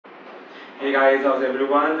Hey guys, how's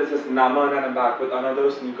everyone? This is Naman and I'm back with another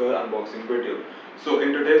sneaker unboxing video. So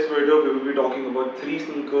in today's video, we will be talking about 3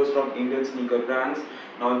 sneakers from Indian sneaker brands.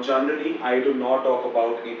 Now generally, I do not talk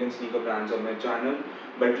about Indian sneaker brands on my channel,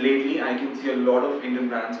 but lately I can see a lot of Indian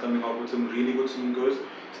brands coming out with some really good sneakers.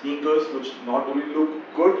 Sneakers which not only look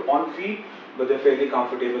good on feet, but they're fairly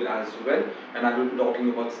comfortable as well. And I will be talking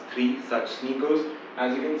about 3 such sneakers.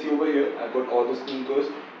 As you can see over here, I've got all the sneakers.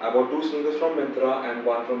 I bought 2 sneakers from Myntra and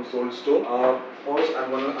 1 from Soul Store. First, I'm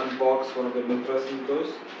going to unbox one of the Myntra sneakers.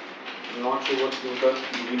 I'm not sure what sneaker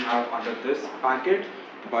we have under this packet,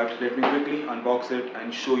 but let me quickly unbox it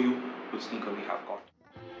and show you which sneaker we have got.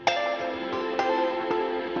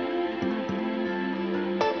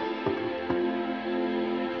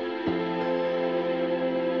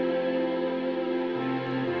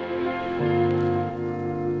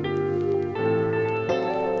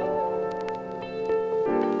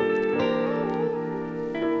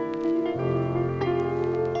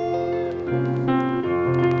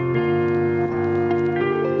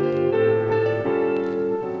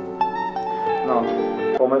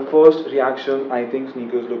 Now, for my first reaction, I think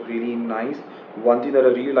sneakers look really nice. One thing that I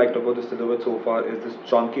really liked about the silhouette so far is this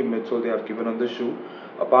chunky midsole they have given on the shoe.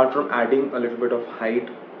 Apart from adding a little bit of height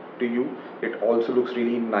to you, it also looks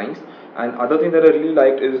really nice. And other thing that I really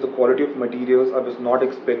liked is the quality of materials. I was not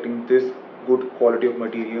expecting this good quality of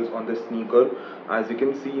materials on this sneaker. As you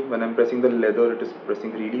can see, when I'm pressing the leather, it is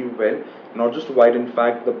pressing really well. Not just white, in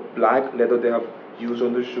fact, the black leather they have used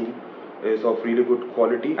on the shoe is of really good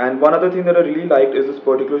quality. And one other thing that I really liked is this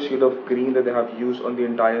particular shade of green that they have used on the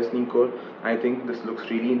entire sneaker. I think this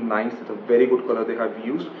looks really nice. It's a very good color they have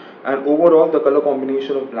used, and overall the color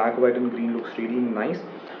combination of black, white and green looks really nice.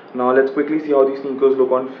 Now let's quickly see how these sneakers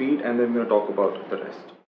look on feet, and then we're going to talk about the rest.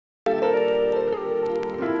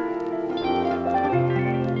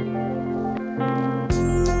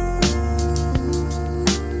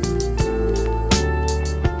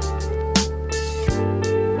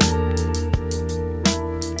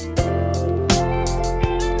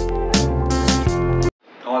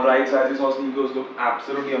 Alright, so as you saw, sneakers look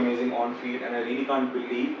absolutely amazing on feet, and I really can't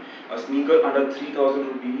believe a sneaker under 3000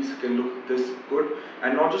 rupees can look this good,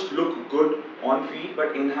 and not just look good on feet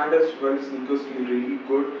but in hand as well. Sneakers feel really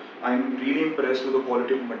good. I'm really impressed with the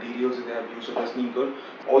quality of materials that they have used on the sneaker.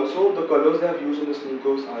 Also, the colors they have used on the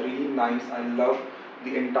sneakers are really nice. I love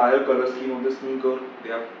the entire color scheme of the sneaker. They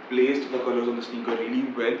have placed the colors on the sneaker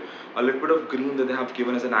really well. A little bit of green that they have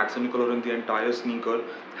given as an accent color in the entire sneaker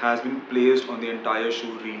has been placed on the entire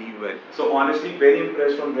shoe really well. So honestly, very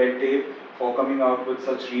impressed from Redtape for coming out with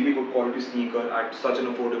such really good quality sneaker at such an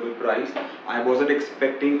affordable price. I wasn't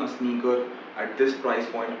expecting a sneaker at this price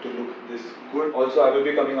point to look this good. Also, I will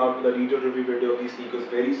be coming out with a detailed review video of these sneakers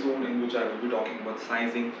very soon, in which I will be talking about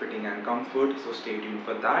sizing, fitting and comfort, so stay tuned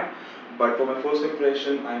for that. But for my first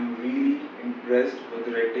impression, I'm really impressed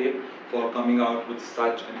with Redtape for coming out with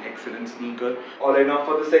such an excellent sneaker. Alright, now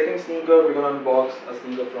for the second sneaker, we're gonna unbox a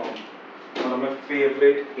sneaker from one of my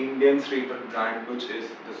favorite Indian streetwear brand, which is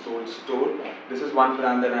the Soul Store. This is one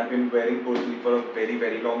brand that I've been wearing personally for a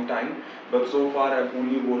very long time, but so far I've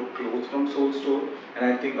only worn clothes from Soul Store, and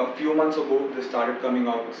I think a few months ago they started coming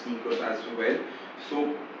out with sneakers as well.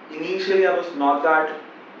 So initially I was not that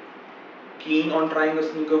keen on trying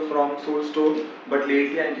a sneaker from Soul Store, but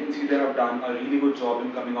lately I can see they have done a really good job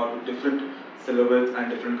in coming out with different silhouettes and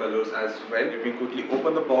different colors as well. Let me quickly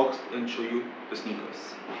open the box and show you the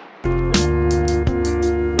sneakers.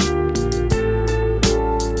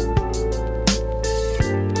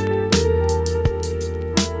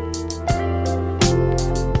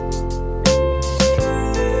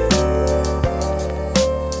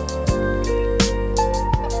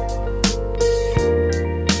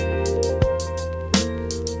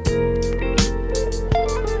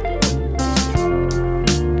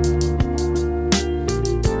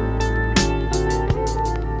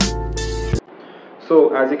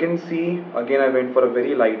 So as you can see, again I went for a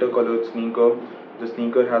very lighter colored sneaker. The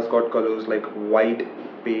sneaker has got colors like white,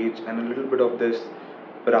 beige and a little bit of this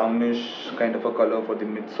brownish kind of a color for the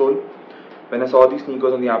midsole. When I saw these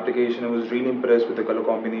sneakers on the application, I was really impressed with the color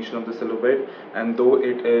combination of the silhouette, and though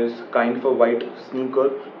it is kind of a white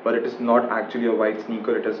sneaker, but it is not actually a white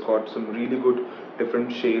sneaker. It has got some really good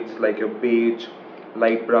different shades like a beige,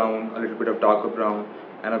 light brown, a little bit of darker brown,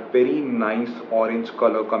 and a very nice orange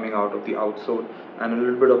color coming out of the outsole, and a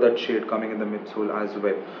little bit of that shade coming in the midsole as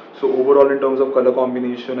well. So overall, in terms of color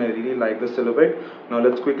combination, I really like the silhouette. Now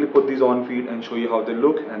let's quickly put these on feet and show you how they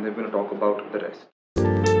look, and then we're going to talk about the rest.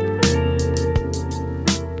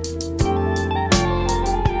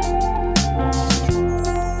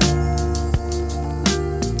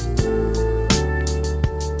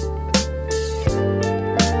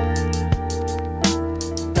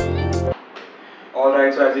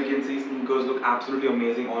 can see, sneakers look absolutely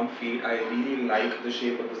amazing on feet. I really like the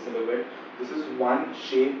shape of the silhouette. This is one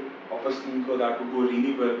shape of a sneaker that would go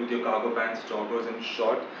really well with your cargo pants, joggers and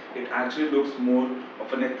shorts. It actually looks more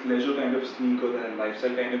of an athleisure kind of sneaker than a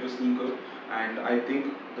lifestyle kind of a sneaker, and I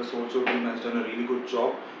think the Soulso team has done a really good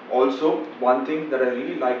job. Also, one thing that I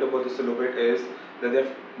really liked about the silhouette is that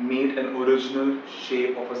they've made an original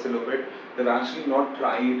shape of a silhouette. They've actually not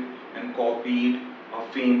tried and copied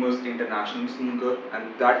a famous international sneaker,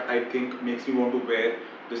 and that I think makes me want to wear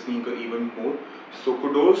the sneaker even more. So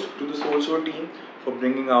kudos to the Soulso team for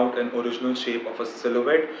bringing out an original shape of a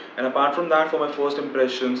silhouette. And apart from that, for my first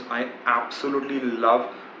impressions, I absolutely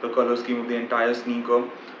love the color scheme of the entire sneaker.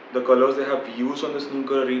 The colors they have used on the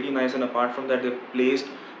sneaker are really nice, and apart from that, they've placed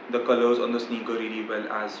the colors on the sneaker really well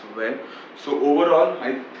as well. So overall,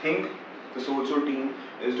 I think the Soulso team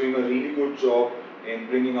is doing a really good job in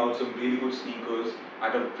bringing out some really good sneakers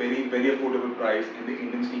at a very affordable price in the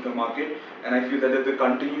Indian sneaker market, and I feel that if they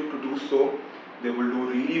continue to do so, they will do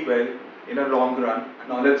really well in a long run.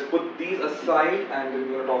 Now let's put these aside, and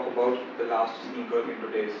then we're going to talk about the last sneaker in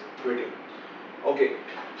today's video. Okay,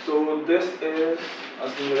 so this is a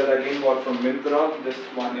sneaker that I again got from Myntra. This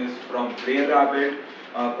one is from Ray Rabbit.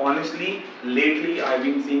 Honestly, lately I've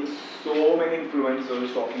been seeing so many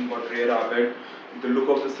influencers talking about Ray Rabbit, the look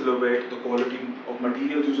of the silhouette, the quality of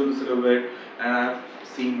materials used on the silhouette, and I've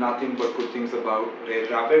seen nothing but good things about Ray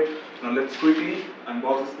Rabbit. Now let's quickly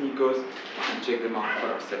unbox the sneakers and check them out for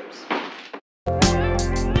ourselves.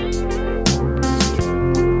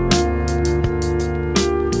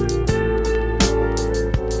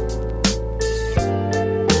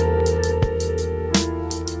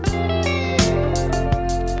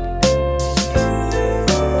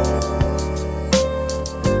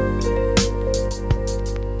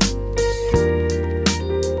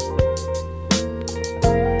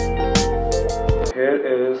 Here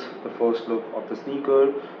is the first look of the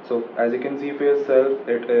sneaker. So as you can see for yourself,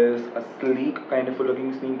 it is a sleek kind of a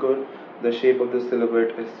looking sneaker. The shape of the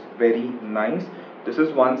silhouette is very nice. This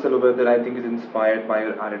is one silhouette that I think is inspired by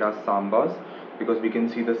your Adidas Sambas, because we can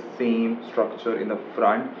see the same structure in the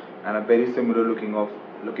front and a very similar looking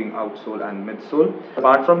outsole and midsole.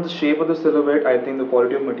 Apart from the shape of the silhouette, I think the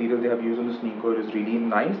quality of material they have used on the sneaker is really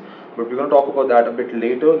nice, but we're going to talk about that a bit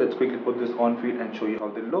later. Let's quickly put this on feet and show you how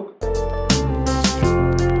they look.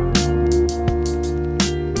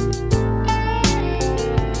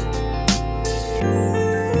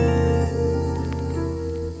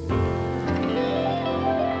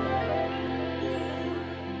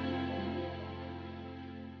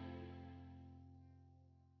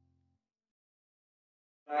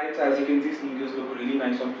 Right, as you can see, sneakers look really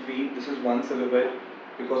nice on feet. This is one silhouette.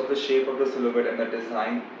 Because of the shape of the silhouette and the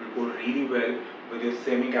design, will go really well with your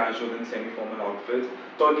semi-casual and semi-formal outfits.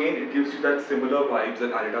 So again, it gives you that similar vibes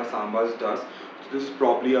that Adidas Sambas does. So this is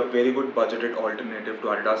probably a very good budgeted alternative to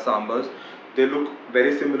Adidas Sambas. They look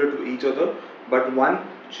very similar to each other, but one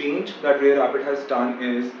change that Ray Rabbit has done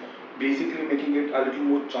is basically making it a little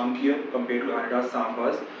more chunkier compared to Adidas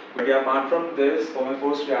Sambas. But yeah, apart from this, for my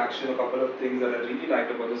first reaction, a couple of things that I really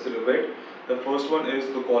liked about the silhouette. The first one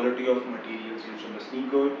is the quality of materials used on the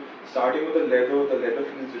sneaker. Starting with the leather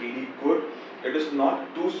feels really good. It is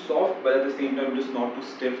not too soft, but at the same time it is not too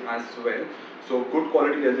stiff as well. So good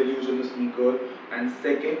quality leather used on the sneaker. And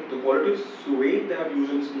second, the quality of suede they have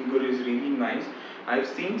used on the sneaker is really nice. I've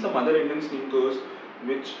seen some other Indian sneakers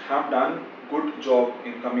which have done good job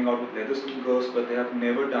in coming out with leather sneakers, but they have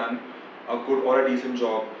never done a good or a decent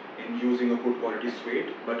job in using a good quality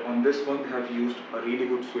suede. But on this one, they have used a really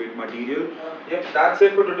good suede material. Yep, that's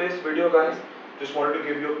it for today's video, guys. Just wanted to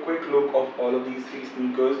give you a quick look of all of these three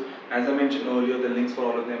sneakers. As I mentioned earlier, the links for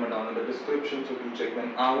all of them are down in the description, so do check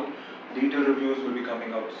them out. Detailed reviews will be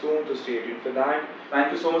coming out soon, so stay tuned for that.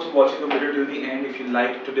 Thank you so much for watching the video till the end. If you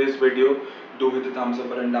liked today's video, do hit the thumbs up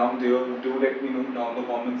button down there. Do let me know down in the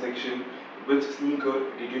comment section which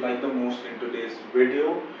sneaker did you like the most in today's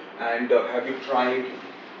video, and have you tried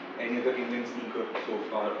any other Indian sneaker so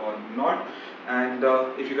far or not. And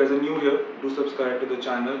if you guys are new here, do subscribe to the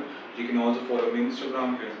channel. You can also follow me on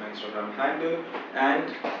Instagram. Here's my Instagram handle,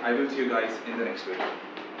 and I will see you guys in the next video.